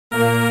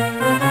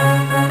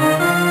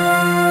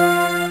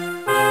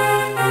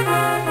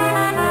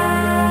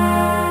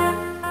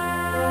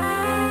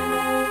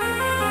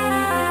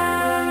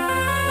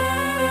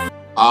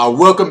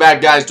Welcome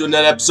back, guys, to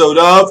another episode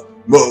of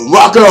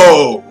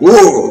Morocco!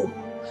 Woo!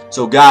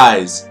 So,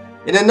 guys,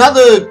 in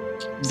another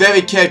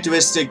very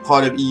characteristic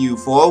part of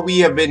EU4, we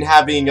have been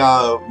having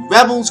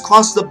rebels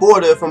cross the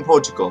border from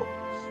Portugal.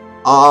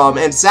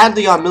 And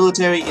sadly, our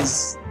military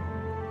is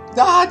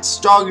not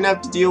strong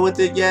enough to deal with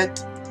it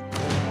yet.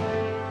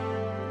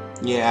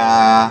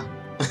 Yeah,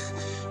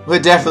 we're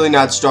definitely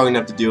not strong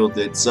enough to deal with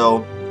it,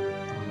 so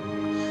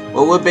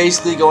what we're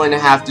basically going to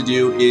have to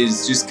do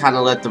is just kind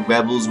of let the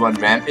rebels run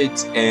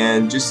rampant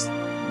and just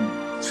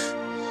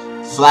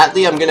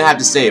flatly, I'm going to have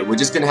to say it, we're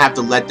just going to have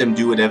to let them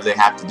do whatever they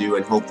have to do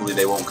and hopefully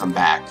they won't come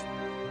back.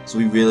 So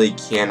we really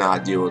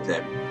cannot deal with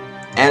them.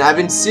 And I've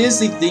been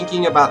seriously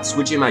thinking about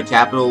switching my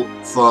capital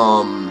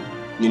from,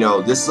 you know,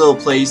 this little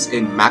place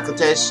in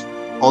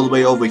Marrakech all the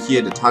way over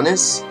here to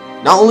Tunis.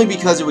 Not only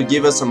because it would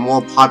give us a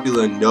more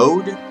popular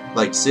node,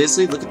 like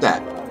seriously, look at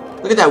that.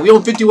 Look at that, we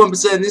own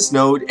 51% in this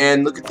node,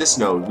 and look at this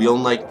node, we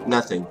own like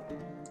nothing.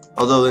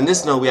 Although in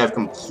this node we have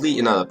complete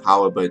and utter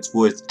power, but it's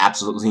worth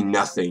absolutely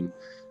nothing.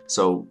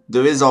 So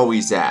there is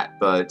always that,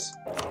 but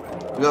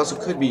we also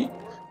could be,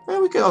 well,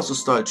 we could also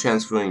start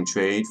transferring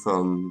trade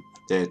from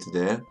there to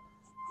there.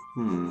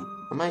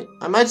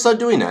 I might start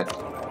doing that.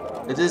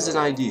 It is an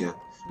idea.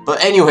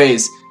 But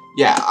anyways,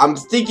 yeah, I'm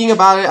thinking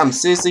about it, I'm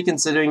seriously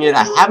considering it.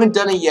 I haven't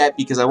done it yet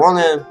because I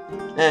wanna,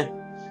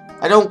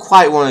 I don't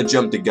quite want to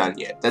jump the gun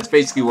yet. That's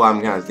basically what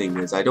I'm kind of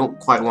thinking is I don't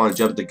quite want to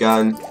jump the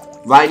gun.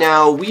 Right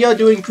now, we are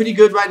doing pretty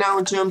good right now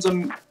in terms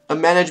of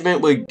management.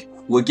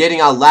 We're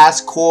getting our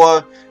last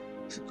core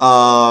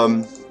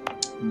of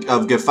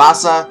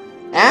Gafasa.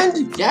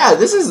 And yeah,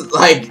 this is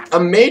like a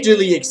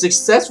majorly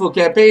successful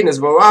campaign as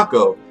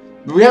Morocco.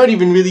 We haven't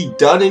even really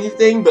done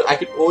anything, but I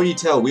can already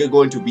tell we are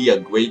going to be a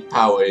great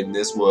power in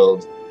this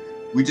world.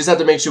 We just have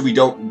to make sure we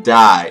don't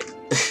die.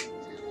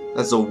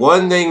 That's the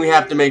one thing we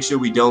have to make sure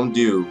we don't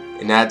do,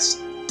 and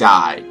that's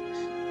die.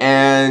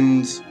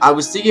 And I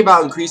was thinking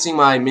about increasing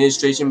my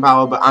administration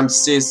power, but I'm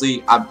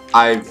seriously,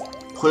 I've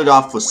put it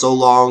off for so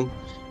long.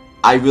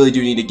 I really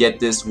do need to get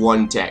this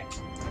one tech.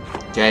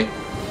 Okay?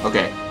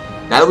 Okay.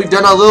 Now that we've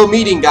done our little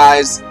meeting,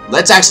 guys,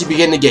 let's actually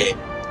begin the game.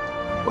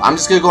 I'm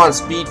just gonna go on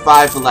speed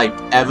 5 for like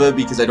ever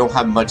because I don't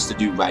have much to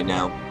do right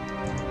now.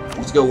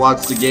 Let's go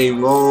watch the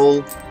game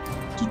roll.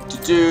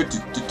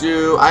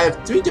 I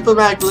have 3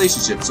 diplomatic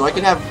relationships, so I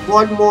can have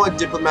 1 more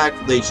diplomatic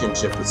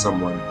relationship with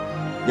someone.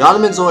 The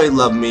Ottomans already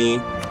love me.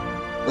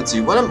 Let's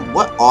see, what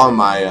are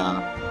my,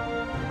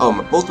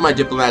 both of my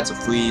diplomats are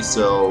free,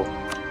 so,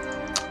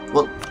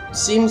 well,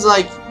 seems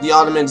like the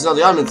Ottomans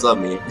love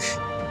me.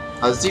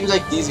 It seems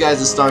like these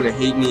guys are starting to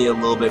hate me a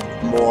little bit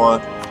more.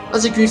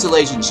 Let's increase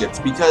relationships,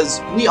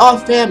 because we are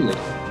family.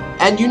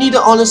 And you need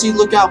to honestly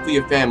look out for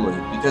your family,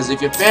 because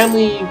if your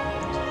family,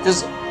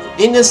 because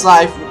in this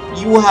life,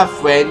 you will have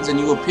friends and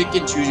you will pick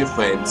and choose your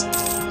friends,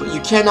 but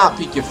you cannot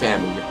pick your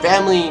family. Your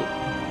family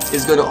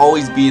is going to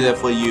always be there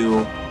for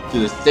you through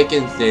the thick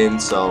and thin,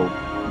 so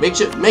make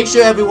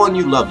sure everyone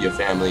you love your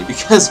family,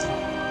 because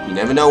you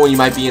never know when you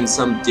might be in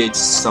some ditch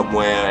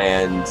somewhere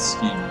and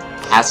you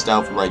passed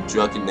out from like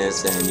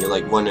drunkenness and you're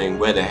like wondering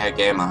where the heck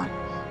am I?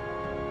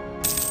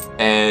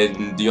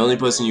 And the only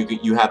person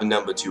you have a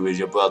number to is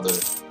your brother,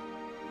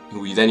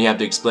 who then you have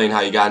to explain how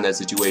you got in that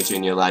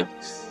situation. You're like,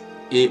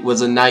 it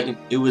was a night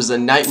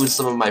with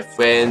some of my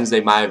friends, they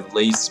might have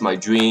laced my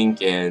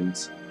drink,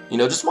 and, you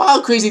know, just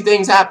wild crazy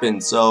things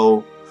happened,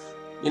 so,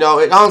 you know,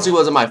 it honestly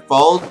wasn't my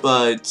fault,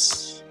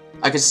 but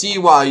I could see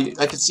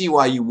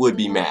why you would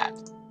be mad.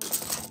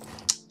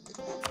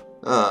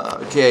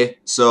 Okay,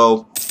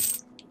 so,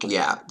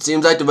 yeah, it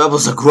seems like the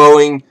rebels are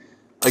growing.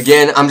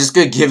 Again, I'm just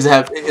gonna give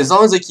that, as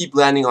long as I keep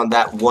landing on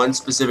that one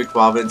specific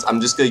province,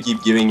 I'm just gonna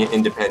keep giving it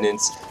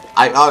independence.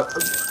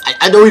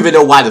 I don't even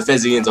know why the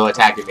Fezzians are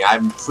attacking me.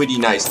 I'm pretty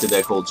nice to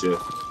their culture.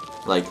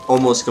 Like,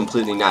 almost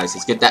completely nice.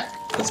 Let's get that.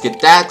 Let's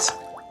get that.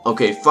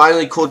 Okay,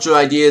 finally, culture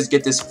ideas.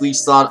 Get this fleet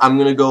slot. I'm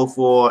gonna go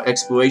for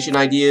exploration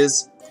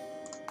ideas.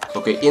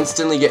 Okay,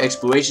 instantly get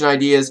exploration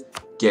ideas.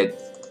 Get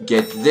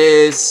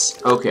this.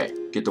 Okay,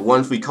 get the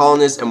one free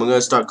colonist, and we're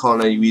gonna start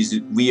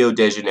colonizing Rio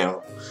de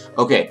Janeiro.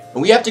 Okay,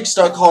 and we have to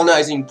start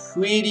colonizing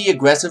pretty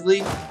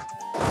aggressively.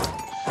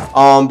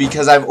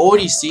 Because I've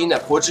already seen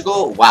that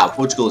Portugal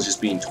is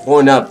just being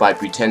torn up by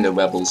pretender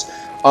rebels,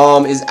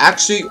 is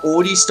actually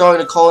already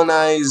starting to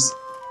colonize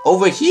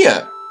over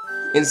here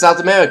in South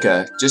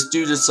America, just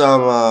due to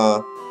some,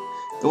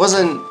 it was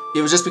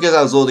just because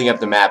I was loading up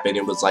the map and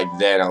it was like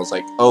there and I was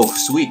like, oh,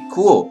 sweet,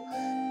 cool.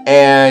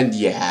 And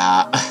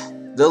yeah,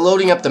 they're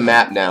loading up the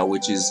map now,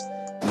 which is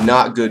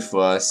not good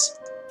for us.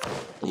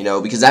 You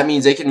know, because that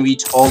means they can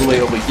reach all the way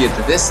over here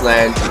to this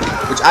land,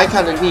 which I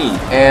kind of need.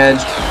 And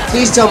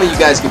please tell me you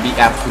guys can beat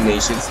African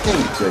nations.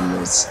 Thank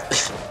goodness.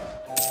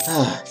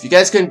 If you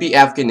guys couldn't beat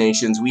African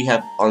nations, we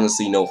have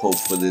honestly no hope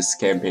for this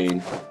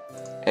campaign.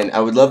 And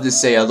I would love to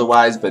say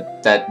otherwise,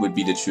 but that would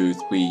be the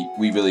truth. We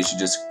really should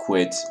just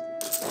quit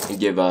and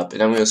give up.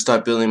 And I'm going to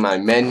start building my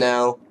men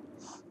now.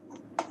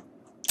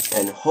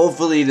 And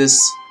hopefully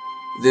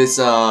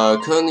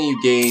currently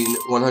you gain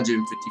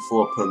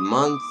 154 per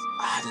month.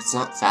 That's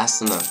not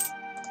fast enough.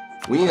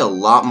 We need a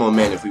lot more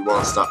men if we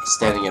want to start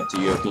standing up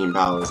to European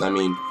powers. I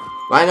mean,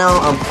 right now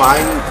I'm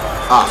fine.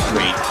 Oh,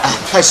 wait.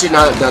 I should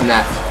not have done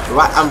that.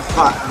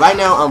 Right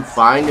now I'm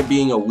fine to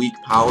being a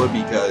weak power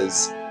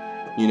because,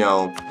 you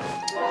know,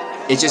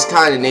 it's just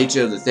kind of the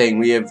nature of the thing.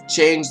 We have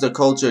changed the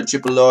culture of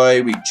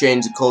Tripoli. We've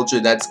changed the culture.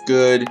 That's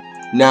good.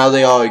 Now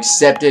they are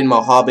accepting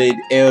Mohammed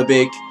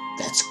Arabic.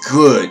 That's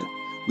good.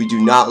 We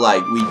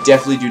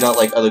definitely do not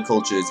like other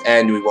cultures.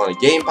 And do we want to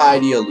gain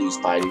piety or lose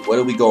piety? What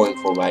are we going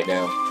for right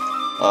now?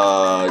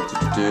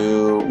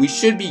 We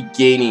should be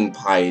gaining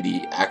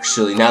piety,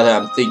 actually, now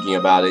that I'm thinking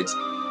about it.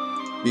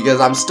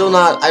 Because I'm still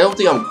not, I don't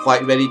think I'm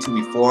quite ready to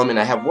reform, and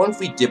I have one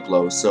free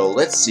Diplo, so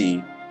let's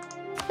see.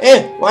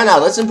 Why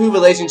not? Let's improve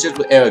relationships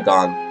with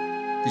Aragon.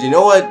 Because you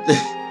know what?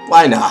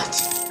 Why not?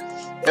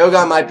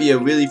 Aragon might be a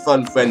really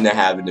fun friend to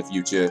have in the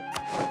future.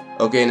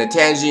 Okay, and the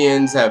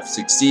Tangians have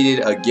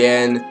succeeded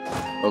again.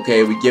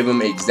 Okay, we give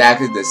them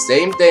exactly the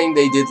same thing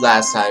they did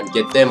last time.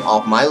 Get them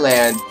off my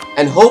land.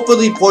 And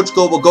hopefully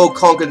Portugal will go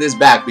conquer this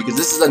back, because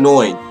this is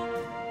annoying.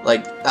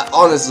 Like,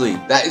 honestly,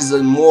 that is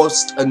the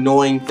most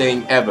annoying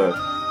thing ever.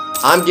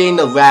 I'm getting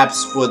the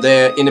raps for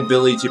their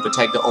inability to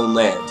protect their own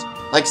land.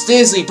 Like,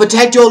 seriously,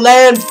 protect your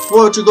land,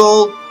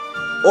 Portugal!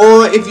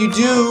 Or if you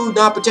do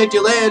not protect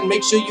your land,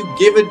 make sure you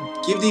give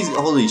these,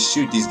 holy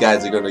shoot, these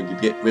guys are gonna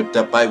get ripped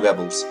up by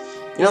rebels.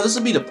 You know, this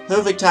would be the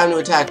perfect time to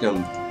attack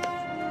them.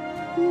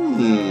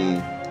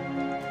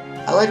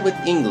 I like with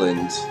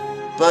England,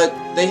 but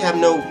they have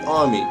no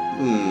army.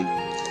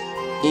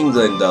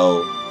 England,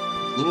 though.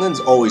 England's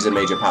always a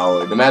major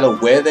power. No matter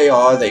where they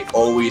are, they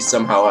always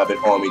somehow have an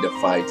army to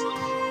fight.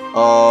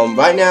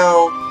 Right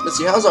now, let's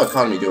see, how's our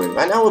economy doing?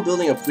 Right now we're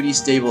building a pretty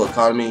stable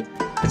economy.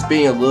 It's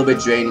being a little bit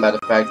drained by the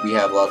fact we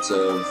have lots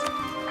of,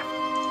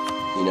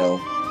 you know,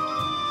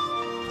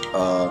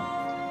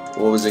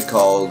 what was it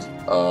called?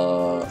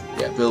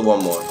 Yeah, build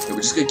one more. Okay,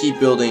 we're just gonna keep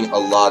building a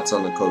lot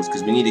on the coast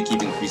because we need to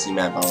keep increasing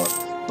manpower.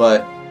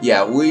 But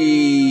yeah,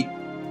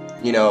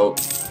 you know,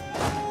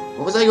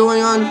 what was I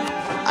going on?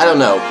 I don't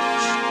know.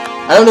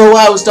 I don't know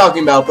what I was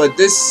talking about, but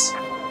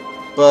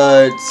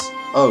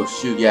oh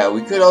shoot, yeah,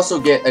 we could also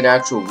get an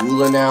actual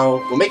ruler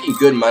now. We're making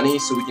good money,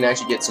 so we can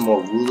actually get some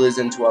more rulers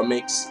into our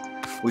mix,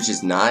 which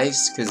is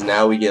nice, because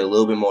now we get a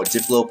little bit more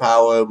diplo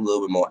power, a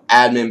little bit more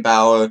admin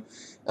power.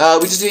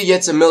 We just need to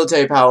get some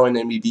military power, and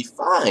then we'd be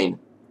fine,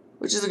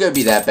 which isn't going to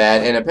be that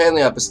bad. And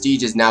apparently our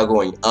prestige is now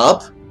going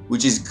up,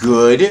 which is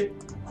good.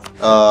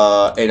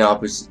 And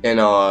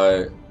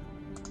our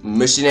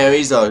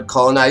missionaries are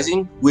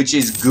colonizing, which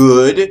is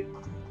good.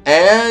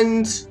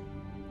 And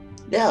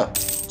yeah,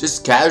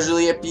 just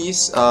casually at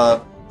peace.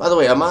 By the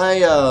way, are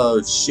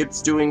my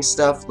ships doing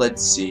stuff?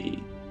 Let's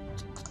see.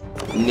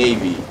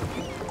 Navy.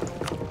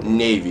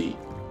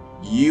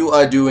 You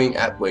are doing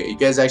wait, are you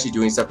guys actually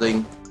doing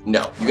something?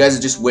 No, you guys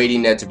are just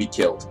waiting there to be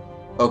killed.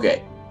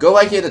 Okay, go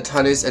right here to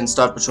Tunis and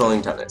start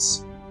patrolling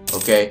Tunis.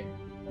 Okay?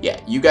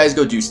 Yeah, you guys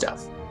go do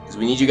stuff. Because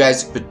we need you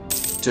guys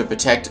to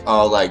protect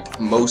our,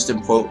 like, most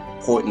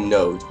important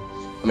node.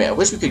 I mean, I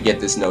wish we could get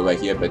this node right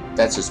here, but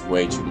that's just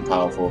way too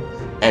powerful.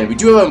 And we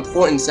do have an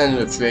important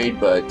center of trade,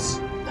 but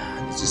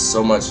it's just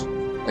so much.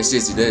 Like,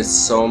 seriously, there's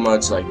so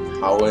much, like,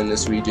 power in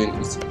this region.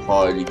 It's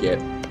hard to get.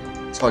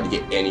 It's hard to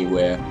get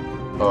anywhere.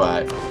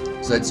 Alright.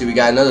 So let's see, we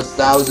got another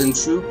 1,000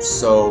 troops.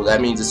 So that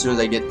means as soon as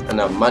I get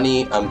enough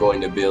money, I'm going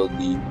to build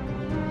the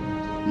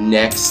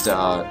next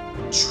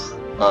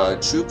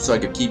troops so I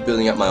can keep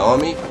building up my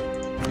army.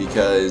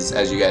 Because,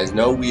 as you guys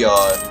know, we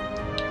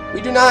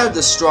do not have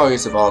the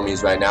strongest of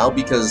armies right now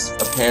because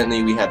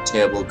apparently we have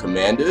terrible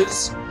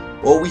commanders,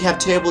 or we have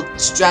terrible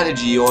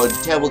strategy or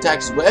terrible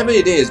tactics. Whatever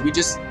it is, we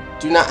just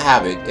do not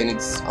have it, and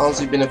it's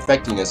honestly been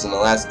affecting us in the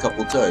last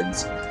couple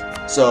turns.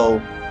 So,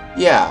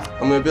 yeah,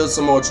 I'm going to build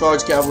some more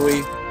charge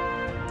cavalry,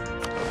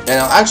 and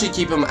I'll actually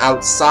keep them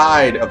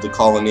outside of the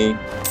colony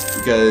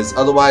because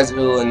otherwise it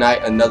will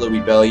ignite another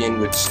rebellion,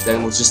 which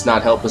then will just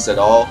not help us at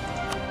all.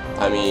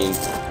 I mean,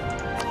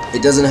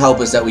 it doesn't help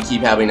us that we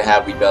keep having to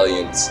have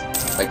rebellions.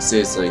 Like,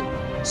 seriously.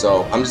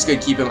 So, I'm just gonna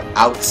keep them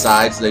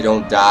outside so they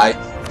don't die.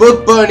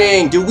 Book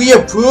burning! Do we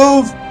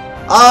approve?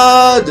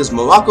 Does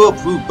Morocco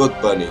approve book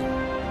burning?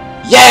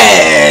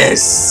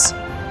 Yes!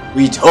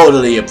 We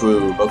totally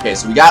approve. Okay,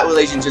 so we got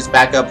relationships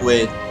back up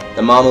with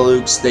the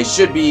Mamelukes. They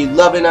should be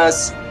loving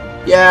us.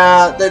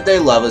 Yeah, they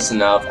love us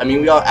enough. I mean,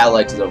 we are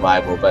allied to the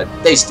rival, but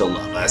they still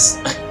love us.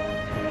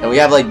 And we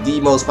have, like, the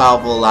most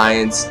powerful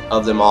alliance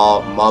of them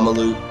all,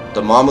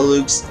 the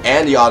Mamelukes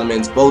and the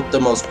Ottomans, both the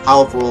most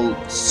powerful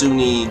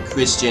Sunni,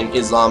 Christian,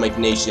 Islamic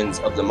nations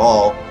of them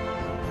all.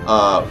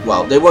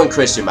 Well, they weren't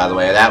Christian, by the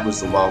way, that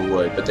was the wrong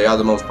word, but they are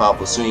the most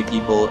powerful Sunni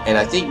people, and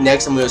I think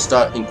next I'm going to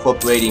start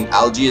incorporating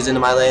Algiers into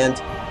my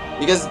land,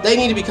 because they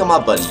need to become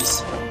our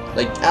buddies.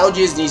 Like,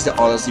 Algiers needs to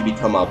honestly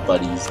become our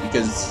buddies,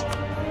 because,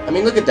 I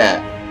mean, look at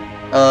that.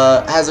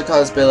 Has a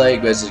cause Bele,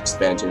 aggressive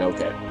expansion,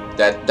 okay.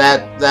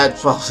 That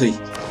probably,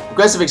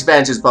 aggressive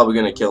expansion is probably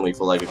going to kill me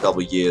for like a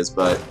couple years,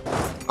 but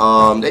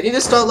they need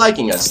to start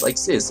liking us. Like,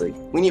 seriously,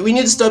 we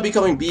need to start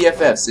becoming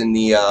BFFs in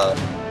the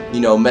you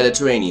know,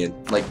 Mediterranean.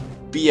 Like,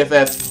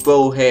 BFF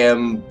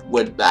Boham,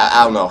 what,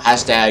 I don't know,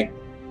 hashtag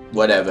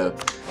whatever.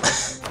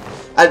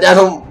 I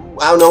don't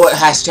know what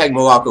hashtag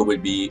Morocco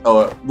would be,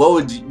 or what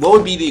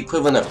would be the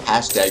equivalent of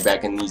hashtag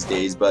back in these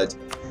days, but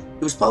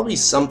it was probably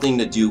something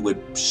to do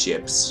with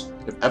ships.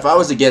 If I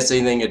was to guess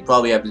anything, it'd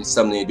probably have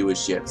something to do with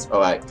ships.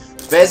 Alright,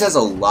 Fez has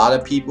a lot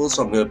of people,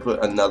 so I'm going to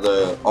put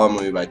another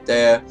armory right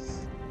there.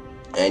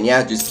 And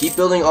yeah, just keep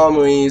building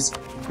armories.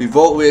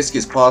 Revolt risk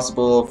is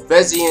possible.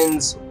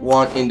 Fezians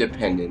want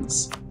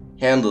independence.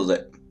 Handle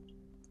it.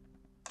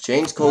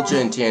 Change culture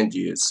in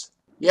Tangiers.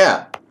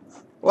 Yeah.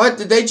 What?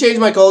 Did they change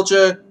my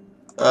culture?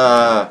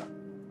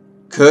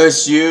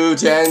 Curse you,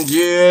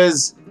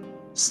 Tangiers!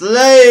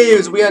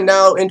 Slaves! We are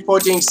now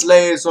importing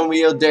slaves from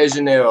Rio de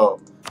Janeiro.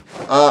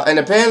 And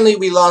apparently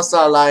we lost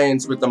our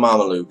alliance with the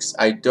Mamelukes.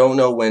 I don't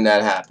know when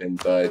that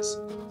happened, but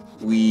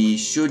we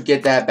should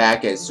get that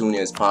back as soon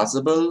as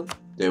possible.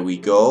 There we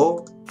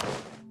go.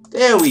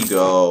 There we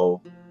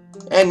go.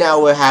 And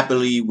now we're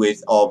happily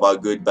with all of our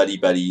good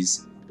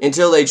buddies.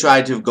 Until they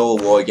try to go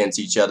to war against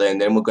each other, and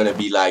then we're gonna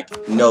be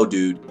like, no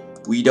dude,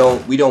 we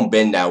don't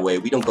bend that way.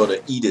 We don't go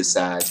to either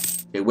side.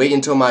 Okay, wait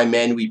until my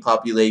men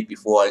repopulate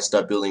before I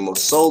start building more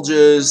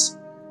soldiers.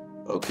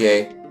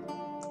 Okay.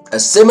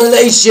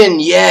 Assimilation,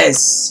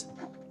 yes!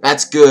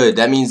 That's good.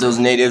 That means those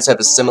natives have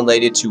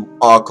assimilated to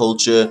our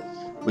culture,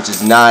 which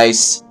is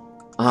nice.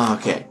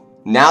 Okay.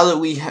 Now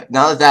that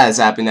that has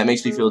happened, that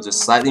makes me feel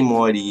just slightly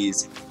more at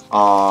ease.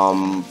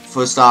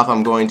 First off,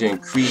 I'm going to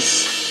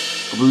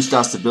boost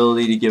our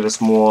stability to give us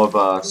more of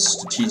a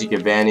strategic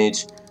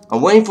advantage.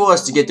 I'm waiting for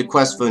us to get the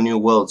quest for a new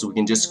world so we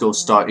can just go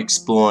start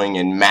exploring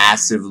and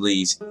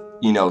massively,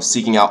 you know,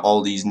 seeking out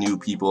all these new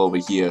people over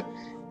here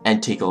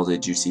and take all the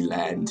juicy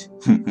land.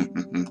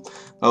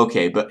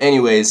 Okay, but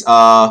anyways,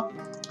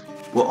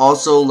 we're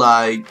also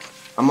like,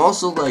 I'm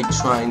also like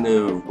trying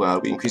to,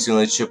 well, increase the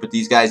relationship with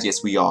these guys.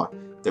 Yes, we are.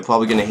 They're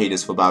probably gonna hate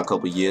us for about a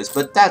couple years,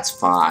 but that's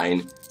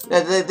fine.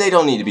 They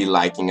don't need to be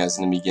liking us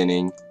in the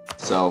beginning.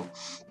 So,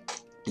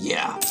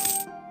 yeah.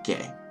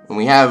 Okay. And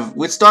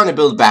we're starting to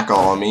build back our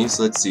armies.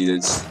 Let's see,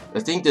 I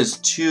think there's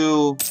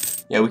two,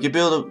 yeah, we could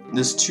build,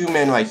 there's 2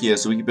 men right here,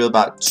 so we could build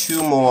about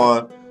 2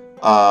 more,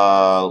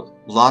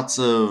 lots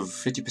of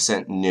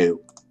 50%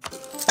 new.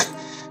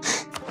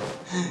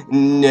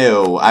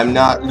 No, I'm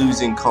not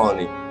losing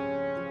colony.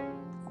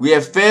 We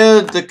have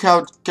failed the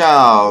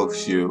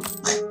shoot.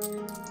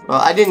 Well,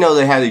 I didn't know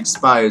they had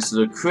expired,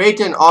 so to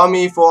create an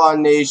army for our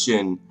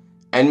nation.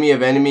 Enemy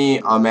of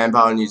enemy, our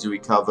manpower needs to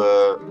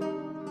recover.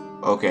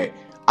 Okay,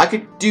 I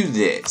could do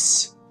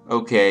this.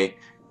 Okay,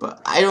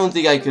 but I don't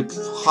think I could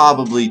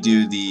probably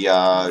do the,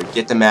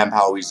 get the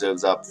manpower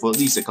reserves up for at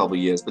least a couple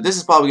years. But this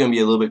is probably going to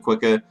be a little bit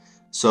quicker.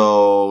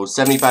 So,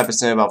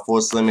 75% of our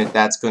force limit,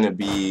 that's going to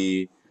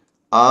be,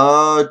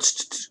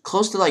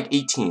 close to like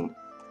 18.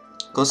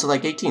 Close to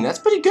like 18, that's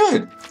pretty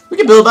good. We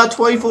can build about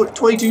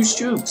 22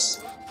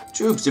 troops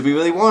if we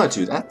really wanted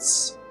to.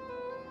 That's,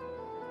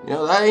 you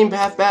know, that ain't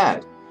half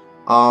bad.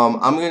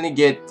 I'm gonna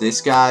get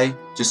this guy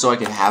just so I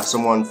can have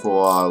someone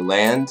for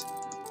land,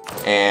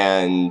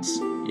 and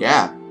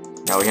yeah,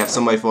 now we have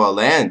somebody for our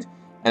land.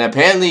 And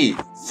apparently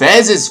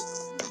Fez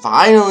is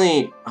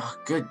finally, oh,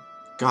 good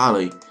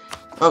golly.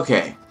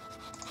 Okay,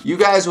 you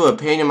guys were a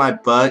pain in my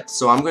butt,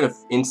 so I'm gonna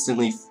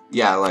instantly,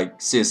 yeah, like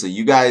seriously,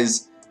 you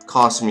guys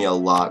cost me a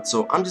lot,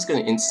 so I'm just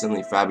gonna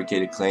instantly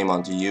fabricate a claim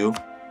onto you.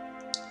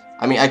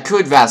 I mean, I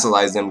could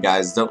vassalize them,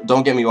 guys.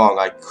 Don't get me wrong.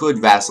 I could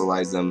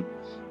vassalize them,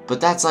 but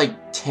that's like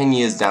 10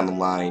 years down the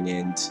line,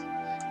 and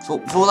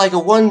for like a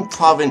 1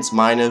 province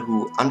minor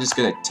who I'm just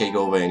gonna take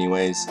over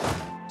anyways.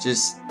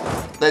 Just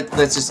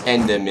let's just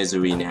end their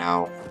misery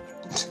now.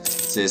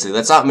 Seriously,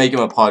 let's not make him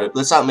a part of.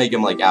 Let's not make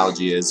him like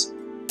Algiers.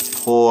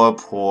 Poor,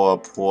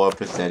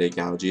 pathetic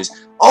Algiers.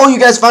 Oh, you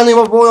guys finally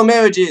want royal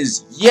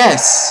marriages.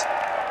 Yes,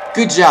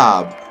 good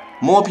job.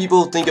 More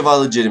people think of our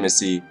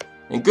legitimacy.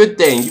 And good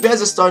thing, you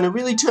guys are starting to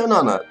really turn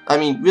on us. I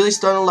mean, really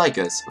starting to like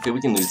us. Okay,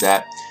 we can lose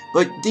that.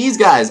 But these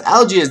guys,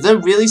 Algiers, they're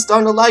really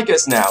starting to like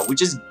us now,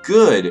 which is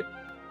good.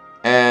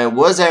 And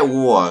was at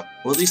war.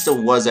 Well, at least the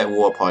was at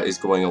war part is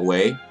going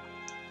away.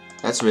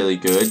 That's really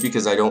good,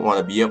 because I don't want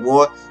to be at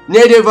war.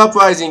 Native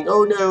uprising!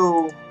 Oh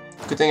no!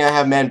 Good thing I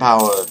have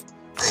manpower.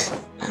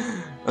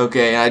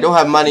 Okay, and I don't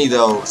have money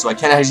though, so I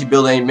can't actually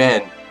build any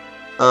men.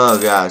 Oh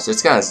gosh,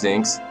 this kind of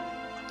stinks.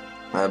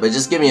 But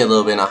just give me a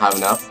little bit and I'll have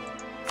enough.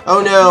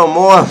 Oh no,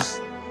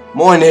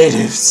 more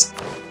natives.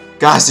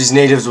 Gosh, these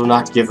natives will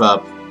not give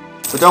up.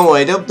 But don't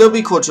worry, they'll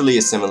be culturally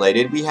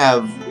assimilated.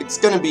 It's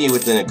gonna be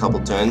within a couple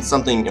turns.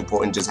 Something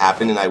important just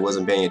happened and I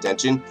wasn't paying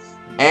attention.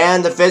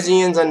 And the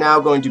Fezians are now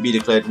going to be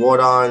declared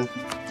war on.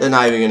 They're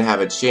not even gonna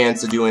have a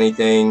chance to do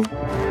anything.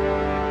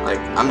 Like,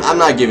 I'm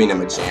not giving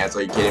them a chance,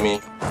 are you kidding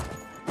me?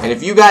 And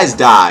if you guys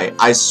die,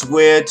 I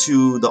swear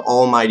to the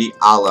almighty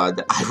Allah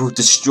that I will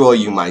destroy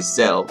you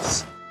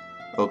myself.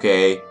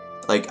 Okay?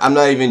 Like, I'm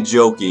not even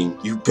joking.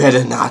 You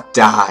better not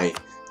die.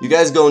 You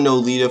guys go no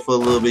leader for a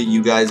little bit.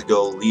 You guys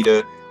go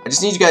leader. I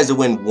just need you guys to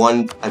win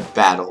a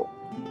battle.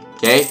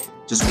 Okay?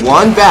 Just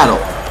one battle.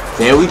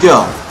 There we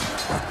go.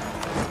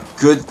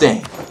 Good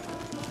thing.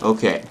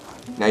 Okay.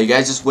 Now you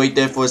guys just wait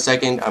there for a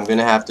second. I'm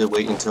gonna have to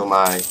wait until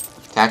my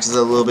taxes are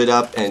a little bit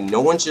up, and no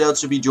one else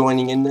should be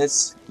joining in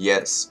this.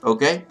 Yes.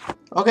 Okay.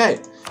 Okay.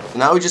 So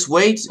now we just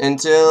wait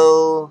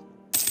until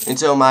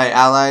my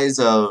allies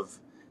of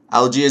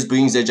Algiers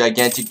brings their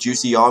gigantic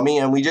juicy army,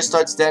 and we just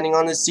start standing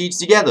on the siege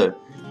together.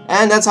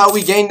 And that's how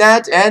we gain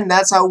that, and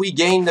that's how we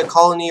gain the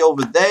colony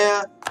over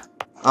there.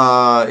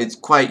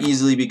 It quite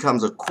easily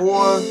becomes a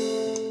core.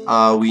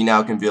 We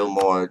now can build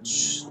more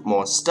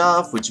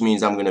stuff, which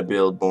means I'm gonna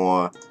build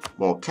more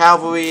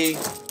cavalry,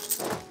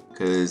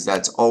 because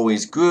that's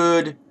always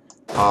good.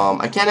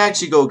 I can't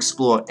actually go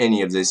explore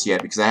any of this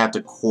yet because I have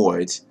to core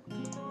it.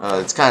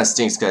 It kind of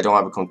stinks because I don't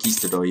have a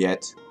conquistador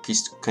yet.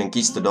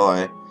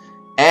 Conquistador.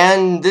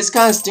 And this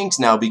kind of stinks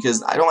now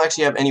because I don't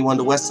actually have anyone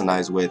to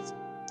westernize with.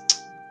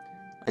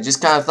 I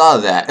just kind of thought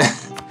of that.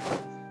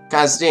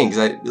 Kind of stinks.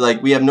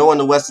 Like, we have no one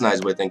to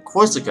westernize with. And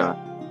Corsica.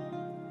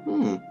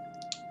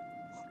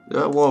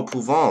 There were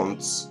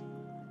Provence.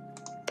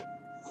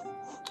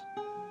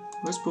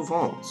 Where's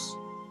Provence?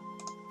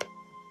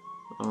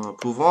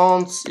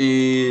 Provence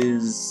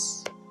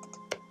is...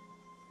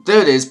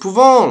 There it is.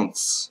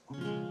 Provence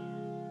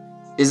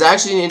is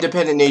actually an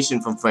independent nation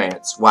from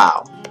France.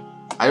 Wow.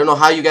 I don't know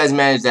how you guys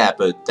managed that,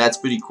 but that's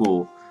pretty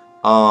cool.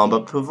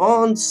 But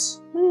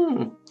Provence,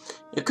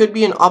 it could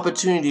be an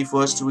opportunity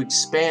for us to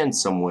expand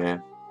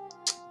somewhere.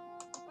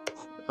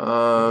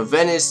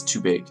 Venice,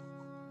 too big.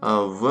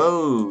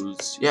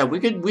 Rose, yeah, we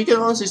could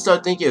honestly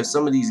start thinking of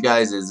some of these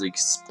guys as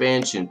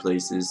expansion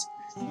places.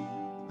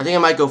 I think I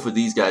might go for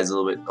these guys a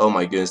little bit. Oh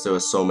my goodness, there were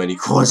so many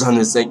cores on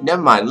this thing.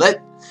 Never mind.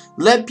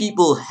 Let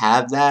people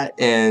have that,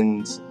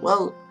 and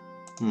well,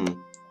 we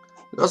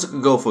also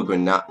could go for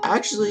Granada.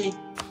 Actually,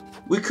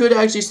 we could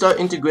actually start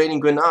integrating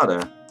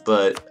Granada,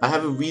 but I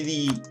have a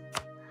really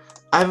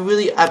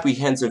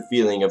apprehensive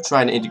feeling of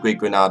trying to integrate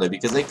Granada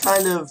because they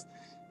kind of,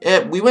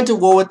 we went to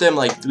war with them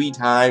like 3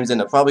 times, and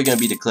they're probably gonna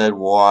be declared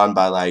war on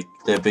by like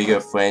their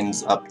bigger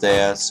friends up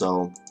there.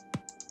 So,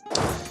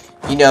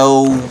 you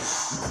know,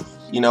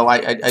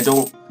 I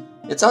don't.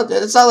 It's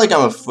not like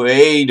I'm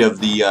afraid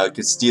of the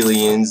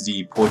Castilians,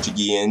 the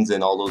Portuguese,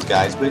 and all those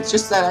guys, but it's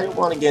just that I don't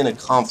want to get in a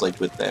conflict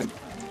with them.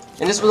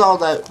 And this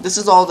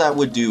is all that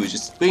would do, is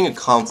just bring a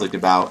conflict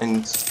about,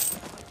 and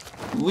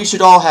we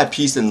should all have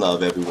peace and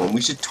love, everyone.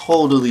 We should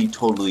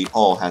totally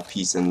all have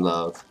peace and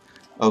love.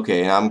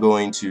 Okay, and I'm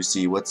going to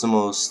see what's the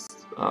most,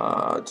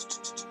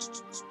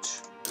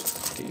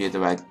 get it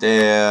right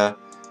there.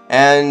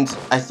 And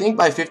I think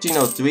by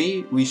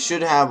 1503, we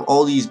should have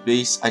all these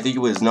base, I think it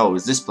was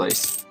this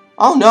place.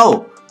 Oh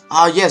no!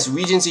 Yes,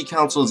 Regency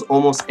Council is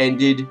almost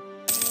ended.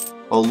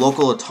 Or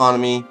local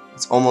autonomy,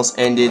 it's almost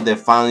ended. They're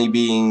finally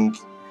being,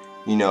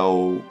 you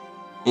know,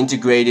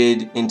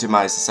 integrated into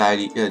my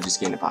society. Just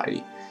gain a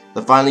piety.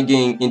 They're finally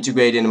getting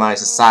integrated into my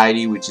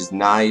society, which is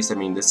nice. I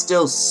mean, there's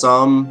still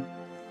some...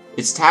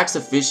 It's tax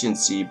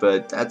efficiency,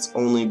 but that's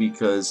only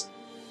because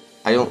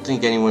I don't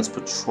think anyone's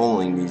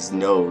patrolling these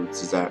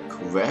nodes. Is that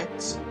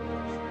correct?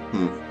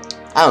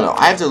 I don't know.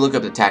 I have to look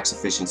up the tax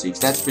efficiency,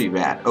 because that's pretty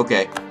bad.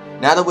 Okay.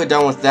 Now that we're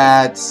done with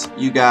that,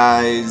 you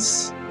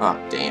guys... Oh,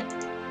 damn.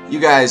 You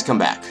guys come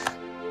back.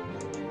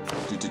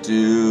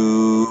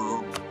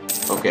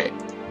 Okay.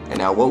 And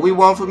now what we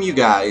want from you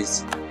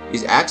guys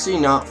is actually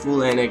not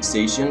full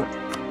annexation.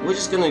 We're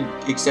just gonna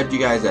accept you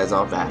guys as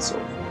our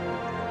vassal.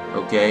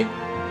 Okay?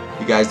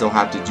 You guys don't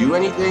have to do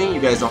anything.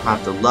 You guys don't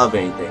have to love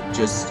anything.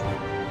 Just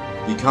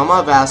become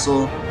our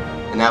vassal,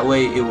 and that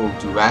way it will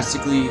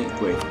drastically...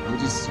 Wait, let me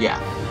just... Yeah.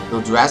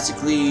 It'll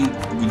drastically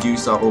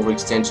reduce our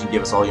overextension,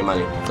 give us all your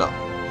money. Go.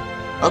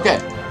 Okay.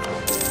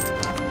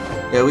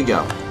 There we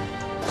go.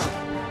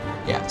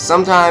 Yeah,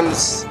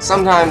 sometimes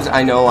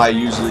I know I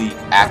usually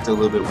act a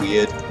little bit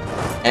weird,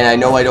 and I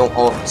know I don't...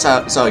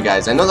 sorry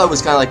guys, I know that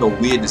was kind of like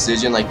a weird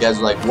decision. Like, you guys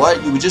were like,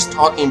 what? You were just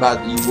talking about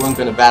that you weren't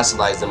going to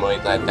vassalize them or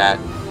anything like that.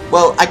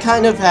 Well, I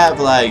kind of have,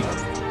 like...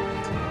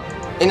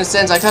 In a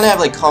sense, I kind of have,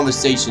 like,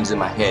 conversations in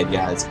my head,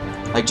 guys.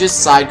 Like, just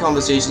side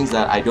conversations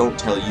that I don't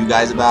tell you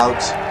guys about.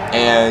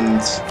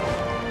 And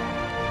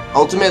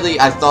ultimately,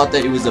 I thought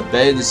that it was a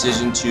better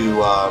decision to,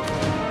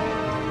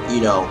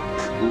 you know,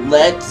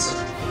 let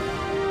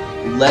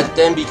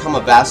them become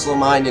a vassal of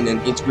mine and then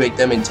integrate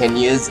them in 10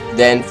 years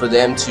than for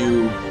them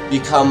to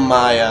become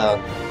my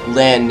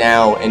land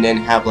now and then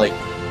have, like,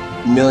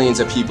 millions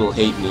of people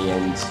hate me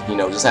and, you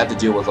know, just have to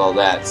deal with all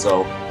that.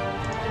 So,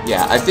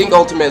 yeah, I think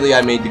ultimately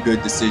I made the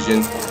good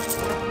decision.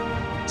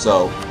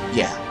 So,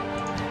 yeah.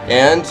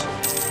 And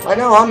right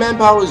now our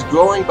manpower is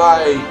growing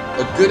by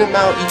a good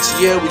amount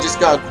each year. We just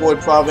got a core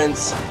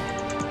province.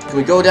 Can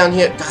we go down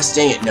here? Gosh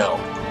dang it, no.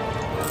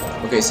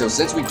 Okay, so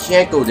since we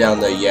can't go down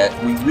there yet,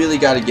 we really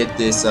got to get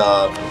this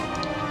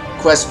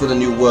quest for the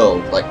new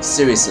world. Like,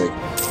 seriously.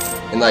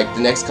 In like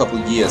the next couple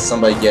of years,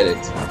 somebody get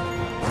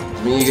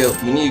it. We need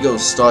to go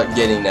start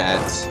getting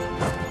that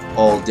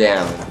all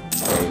down.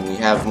 Okay, we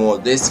have more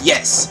of this.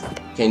 Yes!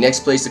 Okay, next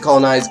place to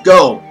colonize,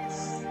 go!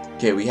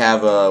 Okay, we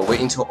have,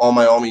 wait until all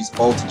my armies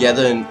all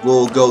together, and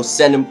we'll go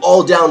send them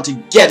all down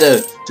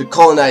together to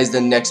colonize the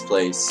next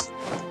place.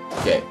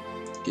 Okay.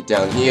 Get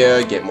down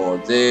here, get more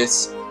of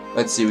this.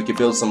 Let's see, we can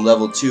build some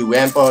level 2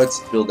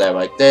 ramparts. Build that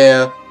right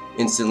there.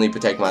 Instantly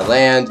protect my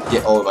land.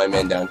 Get all of my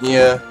men down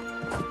here.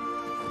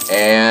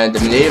 And the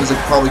natives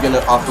are probably going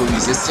to offer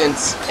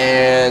resistance.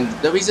 And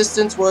the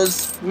resistance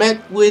was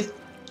met with,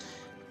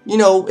 you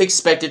know,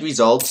 expected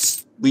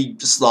results. We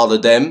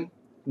slaughtered them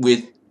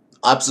with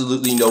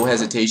absolutely no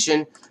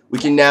hesitation. We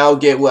can now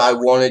get what I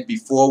wanted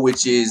before,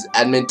 which is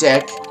admin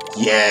tech.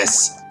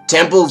 Yes.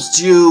 Temples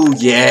too.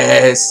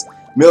 Yes.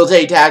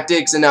 Military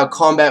tactics and now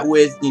combat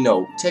with, you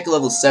know, tech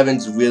level 7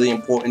 is really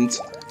important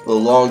for the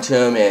long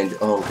term. And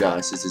oh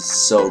gosh, this is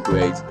so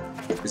great.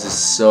 This is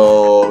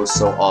so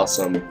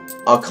awesome.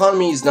 Our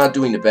economy is not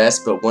doing the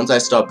best, but once I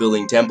start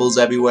building temples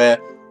everywhere,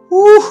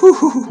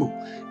 woohoo,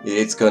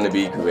 it's gonna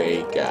be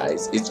great,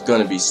 guys. It's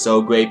gonna be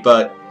so great.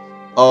 But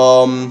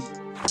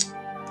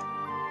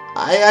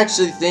I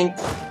actually think,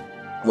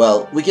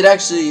 well, we could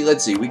actually,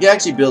 let's see, we could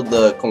actually build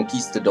the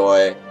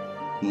Conquistador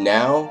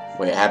now.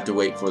 Wait, I have to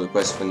wait for the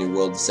quest for New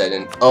World to set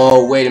in.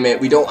 Oh, wait a minute,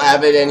 we don't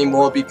have it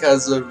anymore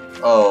because of,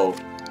 oh,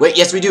 wait,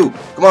 yes we do.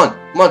 Come on,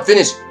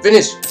 finish,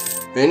 finish,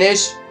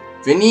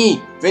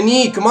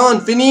 come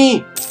on,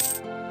 fini.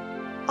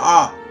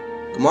 Ah,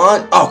 come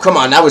on. Oh, come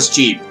on, that was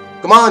cheap.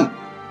 Come on,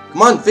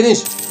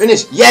 finish,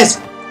 yes.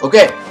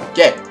 Okay,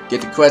 get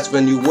the quest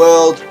for New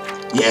World.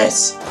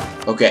 Yes.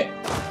 Okay,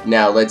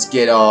 now let's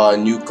get our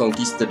new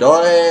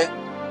Conquistador.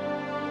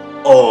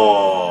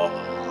 Oh,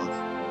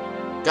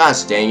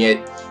 gosh dang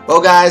it.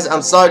 Well, guys,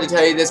 I'm sorry to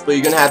tell you this, but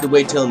you're gonna have to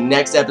wait till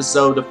next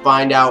episode to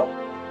find out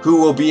who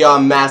will be our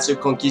master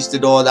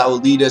conquistador that will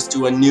lead us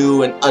to a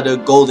new and utter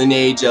golden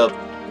age of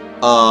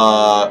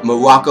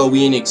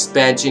Moroccoan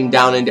expansion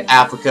down into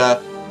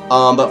Africa.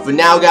 But for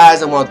now,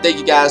 guys, I want to thank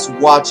you guys for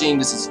watching.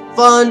 This is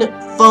fun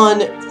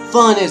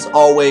as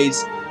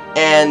always,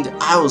 and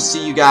I will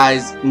see you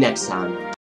guys next time.